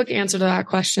yeah, quick answer to that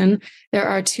question. There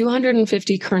are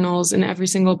 250 kernels in every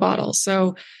single bottle.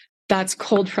 So that's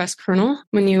cold pressed kernel.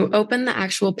 When you open the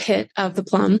actual pit of the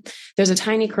plum, there's a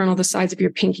tiny kernel the size of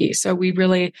your pinky. So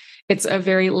it's a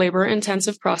very labor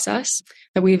intensive process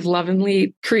that we've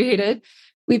lovingly created.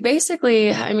 We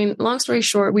basically, long story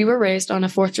short, we were raised on a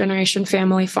 4th generation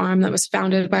family farm that was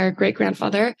founded by our great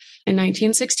grandfather in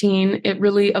 1916. It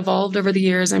really evolved over the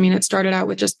years. It started out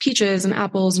with just peaches and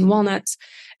apples and walnuts.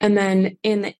 And then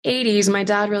in the 80s, my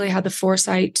dad really had the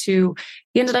foresight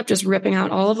he ended up just ripping out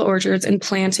all of the orchards and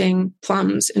planting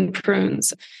plums and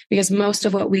prunes because most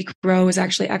of what we grow is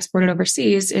actually exported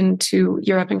overseas into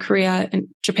Europe and Korea and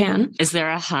Japan. Is there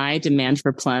a high demand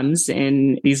for plums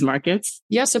in these markets?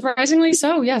 Yeah, surprisingly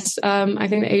so. Yes. I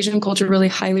think the Asian culture really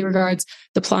highly regards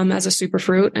the plum as a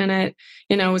superfruit. And it,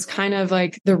 was kind of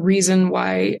like the reason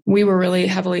why we were really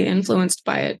heavily influenced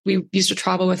by it. We used to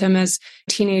travel with him as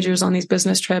teenagers on these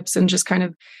business trips and just kind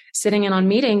of sitting in on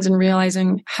meetings and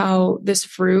realizing how this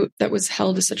fruit that was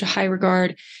held to such a high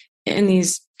regard in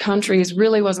these countries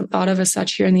really wasn't thought of as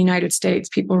such here in the United States.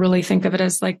 People really think of it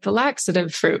as like the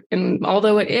laxative fruit. And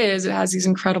although it has these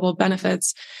incredible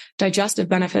benefits, digestive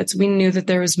benefits, we knew that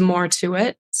there was more to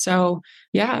it. So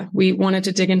yeah, we wanted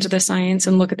to dig into the science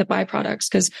and look at the byproducts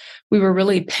because we were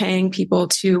really paying people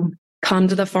to come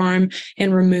to the farm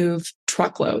and remove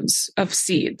truckloads of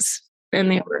seeds. And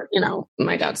they were,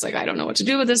 my dad's like, I don't know what to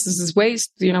do with this. This is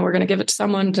waste. We're going to give it to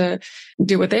someone to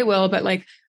do what they will. But like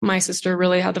my sister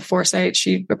really had the foresight.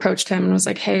 She approached him and was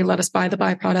like, hey, let us buy the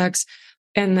byproducts.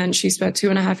 And then she spent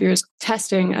 2.5 years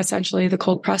testing essentially the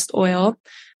cold pressed oil.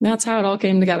 And that's how it all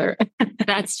came together.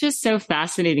 That's just so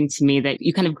fascinating to me that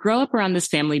you kind of grow up around this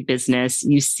family business.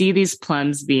 You see these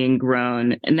plums being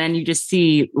grown, and then you just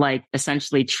see like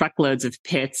essentially truckloads of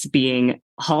pits being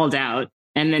hauled out.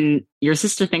 And then your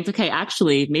sister thinks, okay,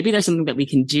 actually, maybe there's something that we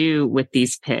can do with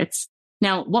these pits.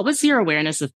 Now, what was your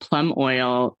awareness of plum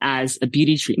oil as a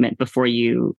beauty treatment before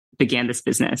you began this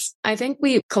business? I think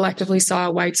we collectively saw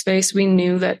a white space. We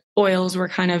knew that oils were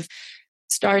kind of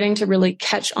starting to really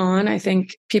catch on. I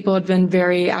think people had been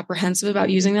very apprehensive about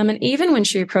using them. And even when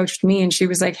she approached me and she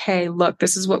was like, hey, look,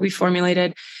 this is what we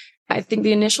formulated. I think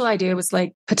the initial idea was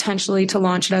like potentially to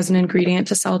launch it as an ingredient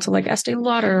to sell to like Estee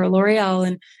Lauder or L'Oreal.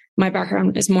 And my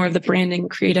background is more of the branding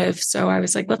creative. So I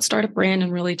was like, let's start a brand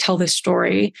and really tell this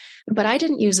story. But I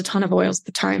didn't use a ton of oils at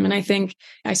the time. And I think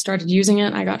I started using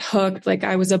it. I got hooked. Like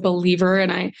I was a believer. And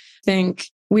I think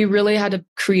we really had to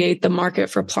create the market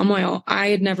for plum oil. I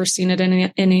had never seen it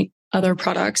in any other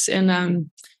products. And,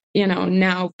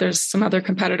 now there's some other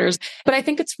competitors, but I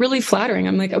think it's really flattering.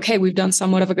 I'm like, okay, we've done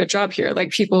somewhat of a good job here.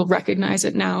 Like people recognize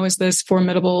it now as this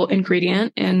formidable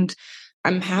ingredient, and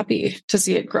I'm happy to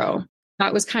see it grow.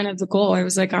 That was kind of the goal. I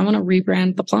was like, I want to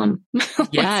rebrand the plum.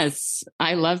 Yes,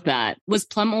 I love that. Was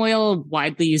plum oil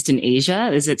widely used in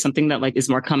Asia? Is it something that like is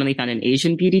more commonly found in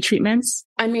Asian beauty treatments?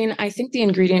 I think the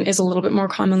ingredient is a little bit more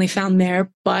commonly found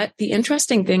there. But the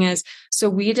interesting thing is, so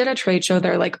we did a trade show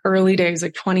there like early days,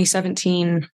 like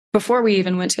 2017, before we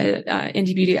even went to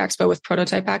Indie Beauty Expo with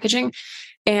prototype packaging.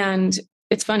 And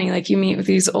it's funny, like you meet with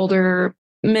these older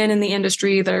men in the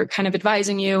industry that are kind of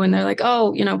advising you, and they're like,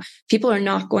 oh, people are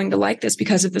not going to like this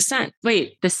because of the scent.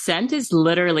 Wait, the scent is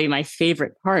literally my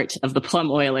favorite part of the plum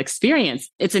oil experience.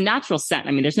 It's a natural scent.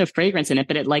 There's no fragrance in it,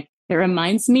 but it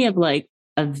reminds me of like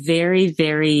a very,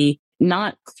 very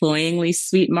not cloyingly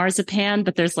sweet marzipan,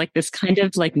 but there's like this kind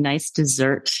of like nice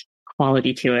dessert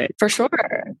quality to it. For sure.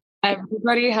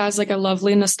 Everybody has like a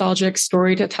lovely nostalgic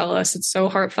story to tell us. It's so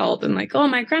heartfelt and like, oh,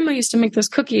 my grandma used to make this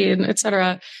cookie and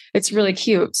etc. It's really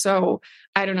cute. So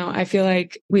I don't know. I feel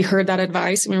like we heard that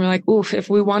advice and we were like, oof, if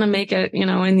we want to make it,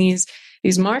 in these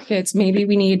markets,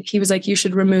 maybe he was like, you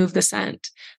should remove the scent.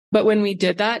 But when we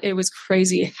did that, it was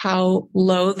crazy how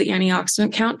low the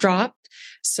antioxidant count dropped.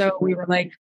 So we were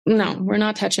like, no, we're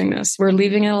not touching this. We're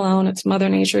leaving it alone. It's Mother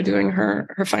Nature doing her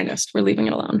finest. We're leaving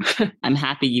it alone. I'm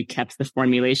happy you kept the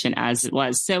formulation as it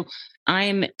was. So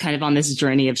I'm kind of on this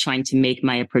journey of trying to make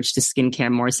my approach to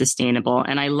skincare more sustainable.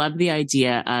 And I love the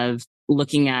idea of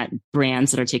looking at brands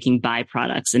that are taking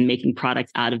byproducts and making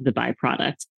product out of the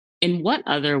byproduct. In what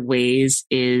other ways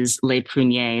is Le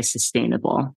Prunier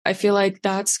sustainable? I feel like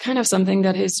that's kind of something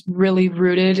that is really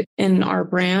rooted in our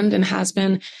brand and has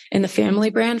been in the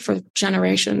family brand for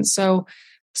generations. So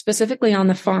specifically on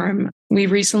the farm, we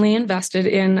recently invested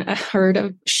in a herd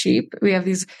of sheep. We have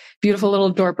these beautiful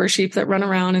little Dorper sheep that run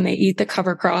around and they eat the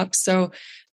cover crops. So,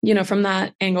 from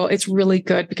that angle, it's really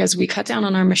good because we cut down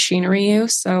on our machinery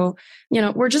use. So,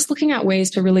 we're just looking at ways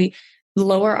to really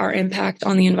lower our impact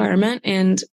on the environment,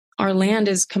 and our land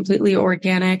is completely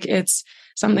organic. It's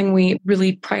something we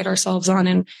really pride ourselves on.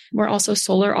 And we're also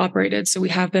solar operated. So we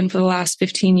have been for the last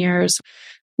 15 years.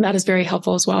 That is very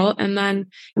helpful as well. And then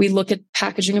we look at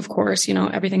packaging, of course,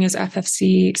 everything is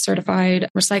FFC certified,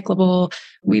 recyclable.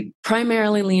 We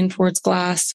primarily lean towards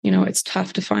glass. It's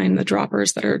tough to find the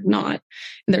droppers that are not,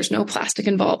 there's no plastic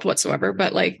involved whatsoever.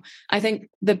 But I think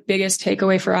the biggest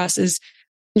takeaway for us is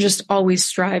just always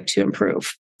strive to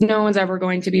improve. No one's ever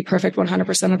going to be perfect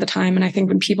 100% of the time. And I think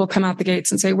when people come out the gates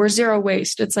and say, we're zero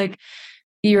waste, it's like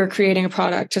you're creating a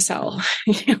product to sell.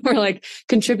 We're like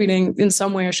contributing in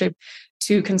some way or shape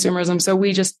to consumerism. So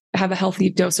we just have a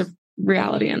healthy dose of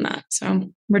reality in that.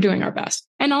 So we're doing our best.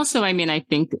 And also, I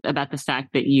think about the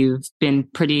fact that you've been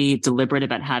pretty deliberate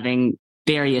about having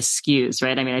various SKUs,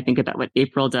 right? I think about what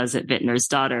April does at Vintner's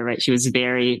Daughter, right? She was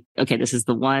very, okay, this is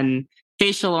the one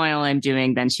facial oil I'm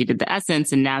doing. Then she did the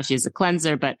essence and now she has a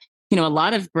cleanser. But, a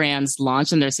lot of brands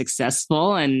launch and they're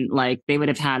successful and they would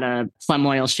have had a Plum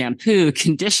oil shampoo,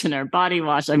 conditioner, body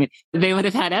wash. They would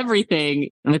have had everything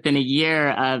within a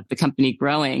year of the company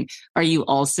growing. Are you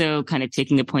also kind of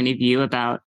taking a point of view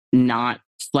about not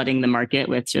flooding the market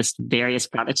with just various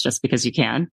products just because you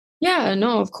can? Yeah,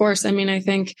 no, of course. I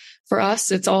think for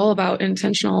us, it's all about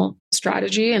intentional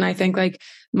strategy. And I think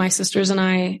my sisters and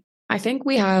I think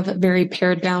we have very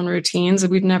pared down routines.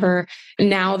 We've never,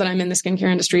 now that I'm in the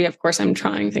skincare industry, of course, I'm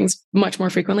trying things much more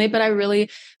frequently, but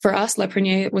for us, Le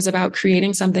Prunier was about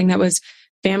creating something that was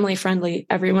family friendly.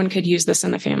 Everyone could use this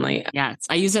in the family. Yes.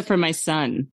 I use it for my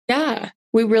son. Yeah.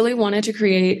 We really wanted to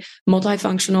create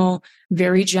multifunctional,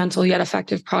 very gentle yet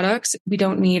effective products. We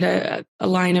don't need a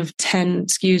line of 10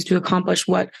 SKUs to accomplish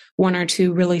what one or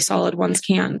two really solid ones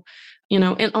can.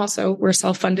 And also we're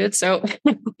self-funded. So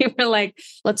we were like,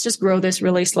 let's just grow this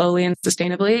really slowly and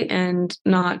sustainably and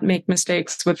not make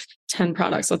mistakes with 10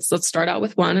 products. Let's start out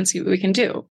with one and see what we can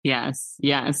do. Yes.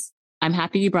 Yes. I'm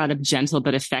happy you brought up gentle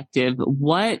but effective.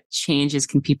 What changes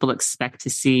can people expect to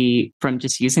see from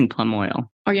just using Plum oil?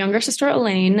 Our younger sister,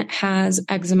 Elaine, has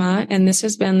eczema, and this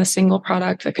has been the single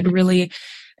product that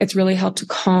it's really helped to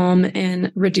calm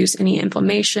and reduce any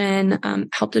inflammation,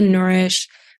 help to nourish,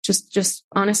 just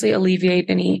honestly alleviate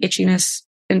any itchiness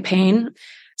and pain.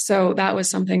 So that was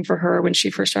something for her when she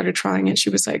first started trying it.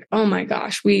 She was like, oh my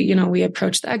gosh, we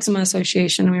approached the Eczema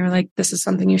Association and we were like, this is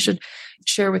something you should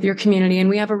share with your community. And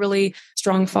we have a really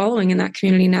strong following in that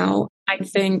community now. I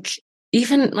think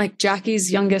even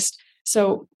Jackie's youngest,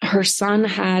 so her son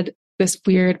had this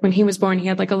weird, when he was born, he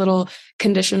had a little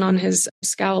condition on his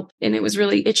scalp and it was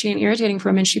really itchy and irritating for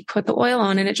him. And she put the oil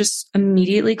on and it just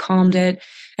immediately calmed it.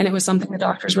 And it was something the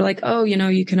doctors were like, oh,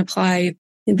 you can apply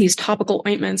these topical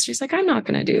ointments. She's like, I'm not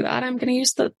going to do that. I'm going to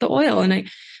use the oil. And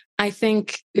I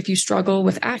think if you struggle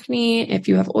with acne, if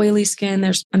you have oily skin,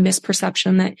 there's a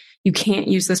misperception that you can't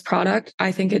use this product.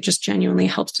 I think it just genuinely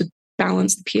helps to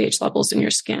balance the pH levels in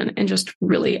your skin and just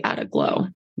really add a glow.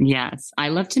 Yes. I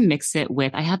love to mix it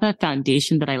with, I have a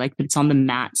foundation that I like, but it's on the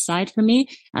matte side for me.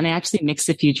 And I actually mix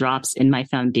a few drops in my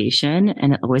foundation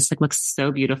and it always looks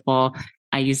so beautiful.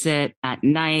 I use it at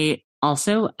night.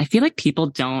 Also, I feel like people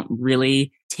don't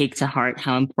really take to heart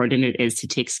how important it is to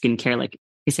take skincare,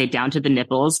 they say down to the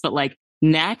nipples, but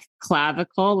neck,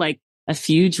 clavicle, a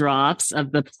few drops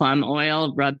of the Plum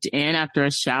oil rubbed in after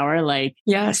a shower.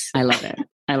 Yes, I love it.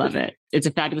 I love it. It's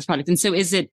a fabulous product. And so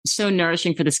is it so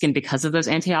nourishing for the skin because of those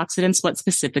antioxidants? What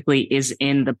specifically is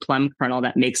in the plum kernel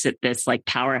that makes it this like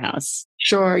powerhouse?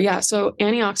 Sure. Yeah. So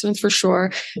antioxidants for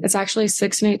sure. It's actually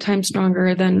 6 to 8 times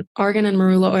stronger than argan and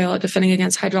marula oil at defending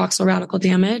against hydroxyl radical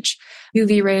damage,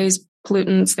 UV rays,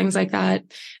 pollutants, things like that.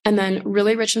 And then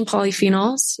really rich in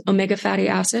polyphenols, omega fatty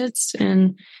acids,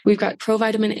 and we've got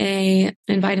provitamin A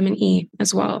and vitamin E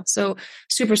as well. So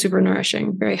super, super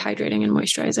nourishing, very hydrating and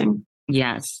moisturizing.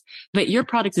 Yes. But your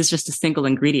product is just a single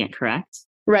ingredient, correct?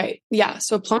 Right. Yeah.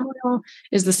 So plum oil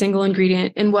is the single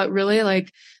ingredient. And what really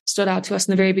like stood out to us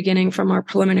in the very beginning from our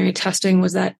preliminary testing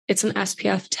was that it's an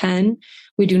SPF 10.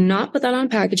 We do not put that on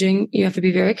packaging. You have to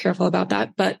be very careful about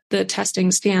that, but the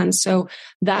testing stands. So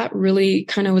that really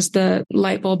kind of was the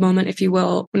light bulb moment, if you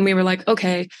will, when we were like,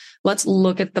 okay, let's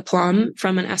look at the plum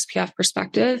from an SPF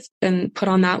perspective and put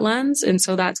on that lens. And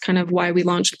so that's kind of why we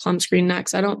launched Plum Screen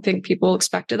next. I don't think people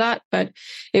expected that, but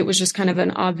it was just kind of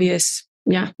an obvious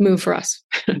move for us.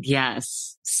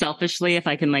 Yes. Selfishly, if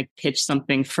I can like pitch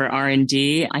something for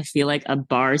R&D, I feel like a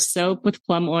bar soap with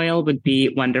plum oil would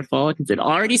be wonderful because it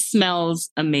already smells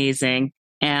amazing.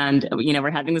 And, we're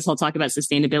having this whole talk about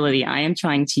sustainability. I am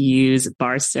trying to use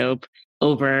bar soap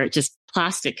over just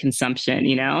plastic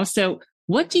consumption, So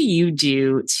what do you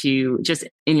do to just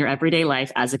in your everyday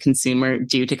life as a consumer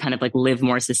do to kind of like live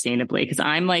more sustainably? Because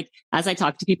I'm like, as I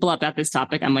talk to people about this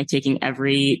topic, I'm like taking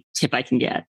every tip I can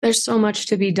get. There's so much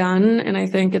to be done. And I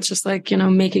think it's just like,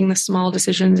 making the small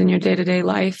decisions in your day-to-day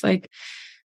life, like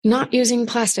not using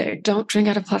plastic. Don't drink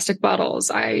out of plastic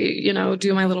bottles. I,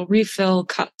 do my little refill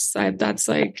cups. I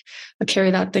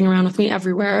carry that thing around with me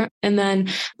everywhere. And then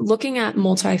looking at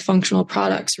multifunctional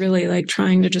products, really like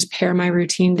trying to just pare my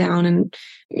routine down and,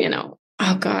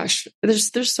 oh gosh,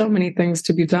 there's so many things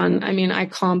to be done. I mean, I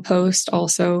compost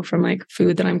also from like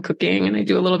food that I'm cooking and I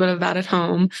do a little bit of that at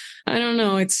home. I don't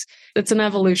know. It's an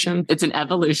evolution. It's an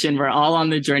evolution. We're all on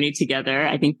the journey together.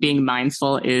 I think being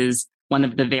mindful is one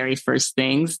of the very first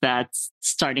things that's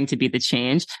starting to be the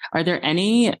change. Are there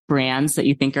any brands that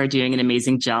you think are doing an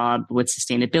amazing job with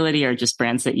sustainability or just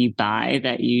brands that you buy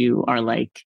that you are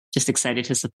like just excited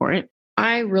to support?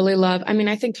 I really love,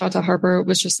 I think Tata Harper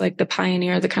was just like the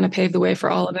pioneer that kind of paved the way for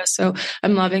all of us. So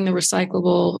I'm loving the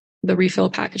refill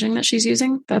packaging that she's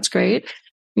using. That's great.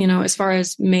 As far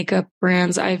as makeup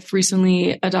brands, I've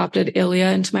recently adopted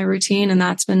Ilia into my routine and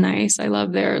that's been nice. I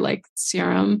love their like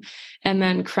serum. And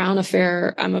then Crown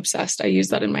Affair, I'm obsessed. I use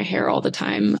that in my hair all the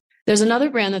time. There's another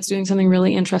brand that's doing something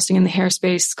really interesting in the hair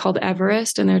space called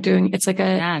Everest. And it's like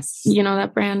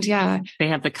that brand. Yeah. They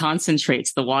have the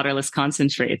concentrates, the waterless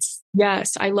concentrates.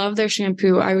 Yes. I love their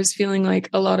shampoo. I was feeling like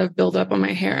a lot of buildup on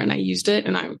my hair and I used it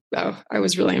and I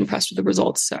was really impressed with the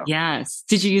results. So yes.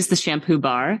 Did you use the shampoo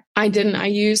bar? I didn't. I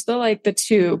used the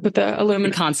tube, but the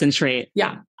aluminum concentrate.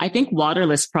 Yeah. I think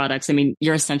waterless products,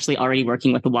 you're essentially already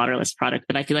working with a waterless product,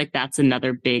 but I feel like that's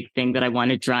another big thing that I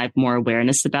want to drive more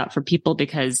awareness about for people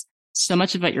because so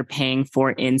much of what you're paying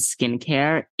for in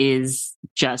skincare is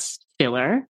just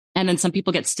filler. And then some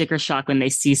people get sticker shock when they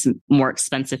see some more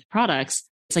expensive products.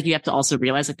 It's like you have to also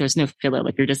realize like there's no filler.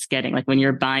 Like you're just getting like when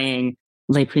you're buying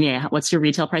Le Prunier, what's your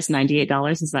retail price?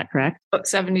 $98. Is that correct?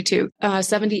 72,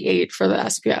 78 for the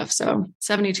SPF. So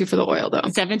 72 for the oil though.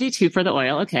 72 for the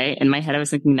oil. Okay. In my head, I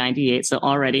was thinking 98. So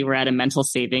already we're at a mental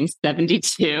savings,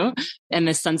 72. And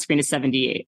the sunscreen is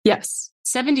 78. Yes.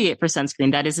 78 for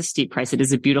sunscreen. That is a steep price. It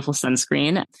is a beautiful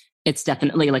sunscreen. It's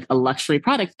definitely like a luxury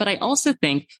product. But I also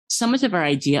think so much of our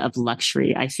idea of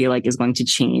luxury, I feel like is going to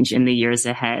change in the years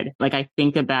ahead. Like I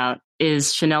think about,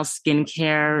 is Chanel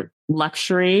skincare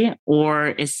luxury or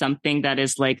is something that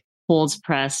is like cold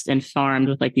pressed and farmed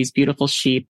with like these beautiful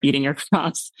sheep eating your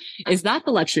crops? Is that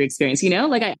the luxury experience?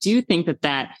 Like I do think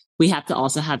that we have to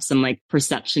also have some like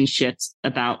perception shifts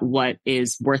about what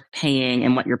is worth paying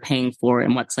and what you're paying for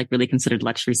and what's like really considered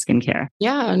luxury skincare.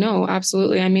 Yeah, no,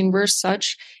 absolutely. We're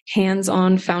such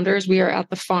hands-on founders. We are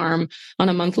at the farm on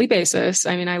a monthly basis.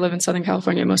 I live in Southern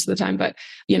California most of the time, but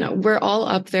we're all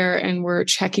up there and we're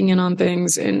checking in on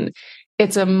things and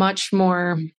it's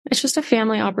just a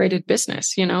family operated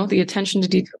business. The attention to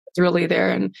detail is really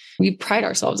there and we pride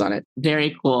ourselves on it.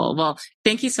 Very cool. Well,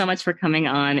 thank you so much for coming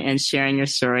on and sharing your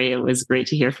story. It was great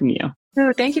to hear from you.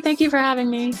 Oh, thank you. Thank you for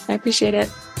having me. I appreciate it.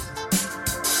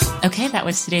 Okay, that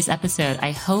was today's episode.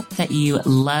 I hope that you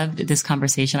loved this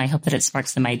conversation. I hope that it sparked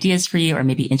some ideas for you or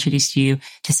maybe introduced you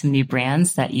to some new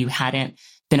brands that you hadn't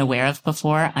been aware of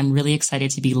before. I'm really excited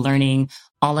to be learning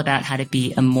all about how to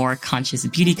be a more conscious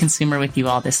beauty consumer with you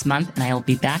all this month. And I will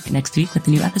be back next week with a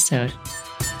new episode.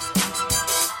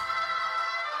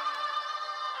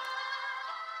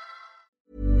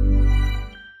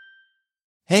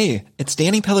 Hey, it's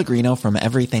Danny Pellegrino from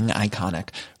Everything Iconic.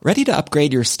 Ready to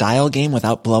upgrade your style game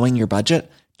without blowing your budget?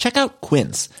 Check out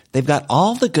Quince. They've got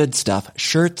all the good stuff,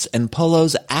 shirts and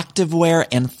polos, activewear,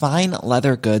 and fine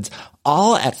leather goods,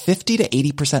 all at 50 to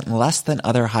 80% less than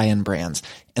other high-end brands.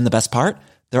 And the best part?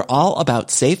 They're all about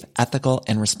safe, ethical,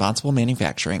 and responsible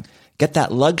manufacturing. Get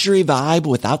that luxury vibe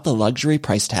without the luxury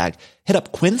price tag. Hit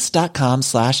up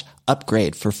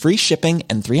quince.com/upgrade for free shipping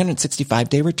and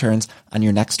 365-day returns on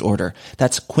your next order.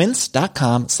 That's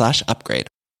quince.com/upgrade.